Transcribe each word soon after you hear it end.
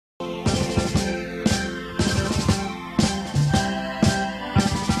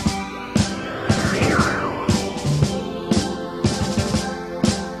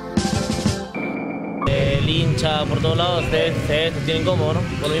por todos lados se tiene incómodo, ¿no?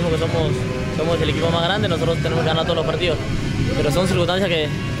 Por lo mismo que somos el equipo más grande, nosotros tenemos que ganar todos los partidos. Pero son circunstancias que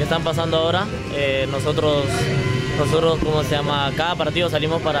están pasando ahora. Nosotros, ¿cómo se llama? Cada partido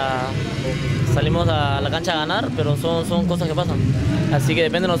salimos a la cancha a ganar, pero son cosas que pasan. Así que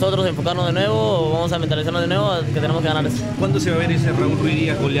depende de nosotros enfocarnos de nuevo, vamos a mentalizarnos de nuevo que tenemos que ganar eso. ¿Cuándo se va a ver ese Raúl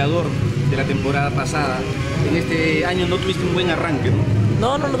Ruidíaz goleador de la temporada pasada? En este año no tuviste un buen arranque,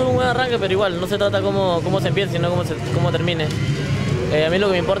 ¿no? No tuve un buen arranque, pero igual, no se trata cómo se empieza, sino cómo termine. A mí lo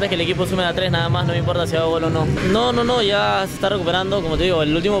que me importa es que el equipo sume a 3 nada más, no me importa si hago gol o no. No, ya se está recuperando, como te digo,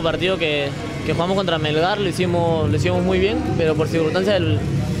 el último partido que jugamos contra Melgar lo hicimos muy bien, pero por circunstancias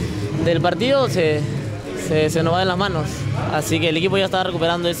del partido se nos va de las manos. Así que el equipo ya está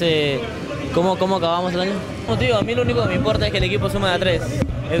recuperando cómo acabamos el año. Como te digo, a mí lo único que me importa es que el equipo sume a 3. Eso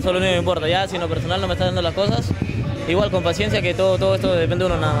es lo único que me importa. Ya si en lo personal no me está dando las cosas, igual con paciencia, que todo esto depende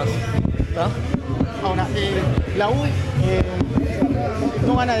de uno nada más. ¿Está? Ahora, la U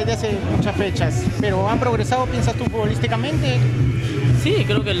no gana desde hace muchas fechas, pero ¿han progresado, piensas tú, futbolísticamente? Sí,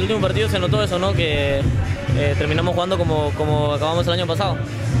 creo que el último partido se notó eso, ¿no? Que terminamos jugando como acabamos el año pasado.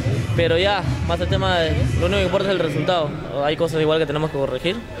 Pero ya, más el tema, lo único que importa es el resultado. Hay cosas igual que tenemos que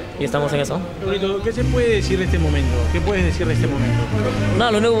corregir y estamos en eso. ¿Qué se puede decir de este momento? ¿Qué puedes decir de este momento? No,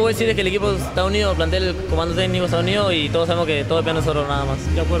 lo único que voy a decir es que el equipo está unido, el plantel, el comando técnico está unido y todos sabemos que todo depende de nosotros nada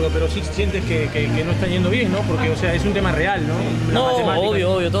más. De acuerdo, pero sí sientes que no está yendo bien, ¿no? Porque, o sea, es un tema real, ¿no? No,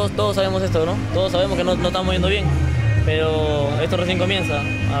 obvio, todos sabemos esto, ¿no? Todos sabemos que no estamos yendo bien, pero esto recién comienza.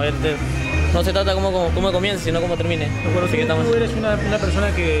 A ver, no se trata cómo comience, sino cómo termine. Bueno, sí, tú eres una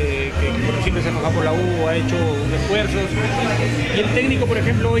persona que bueno, siempre se ha enfocado por la U, ha hecho esfuerzos, y el técnico, por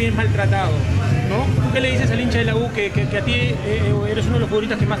ejemplo, hoy es maltratado, ¿no? ¿Tú qué le dices al hincha de la U que a ti eres uno de los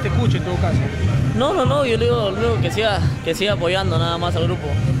futbolistas que más te escucha en todo caso? No, yo le digo que siga apoyando nada más al grupo.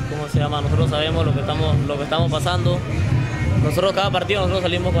 ¿Cómo se llama? Nosotros sabemos lo que estamos pasando. Nosotros cada partido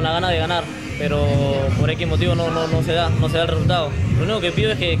salimos con la gana de ganar, pero por X motivo no se da el resultado. Lo único que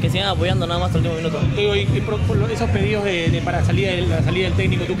pido es que sigan apoyando nada más hasta el último minuto. Y por esos pedidos para la salida del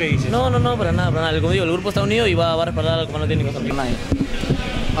técnico, ¿tú qué dices? No, para nada. Como digo, el grupo está unido y va a respaldar al comando técnico también.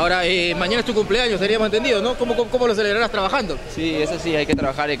 Ahora, mañana es tu cumpleaños, seríamos entendido, ¿no? ¿Cómo lo celebrarás trabajando? Sí, eso sí, hay que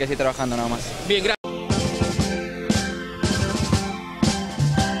trabajar y hay que seguir trabajando nada más. Bien, gracias.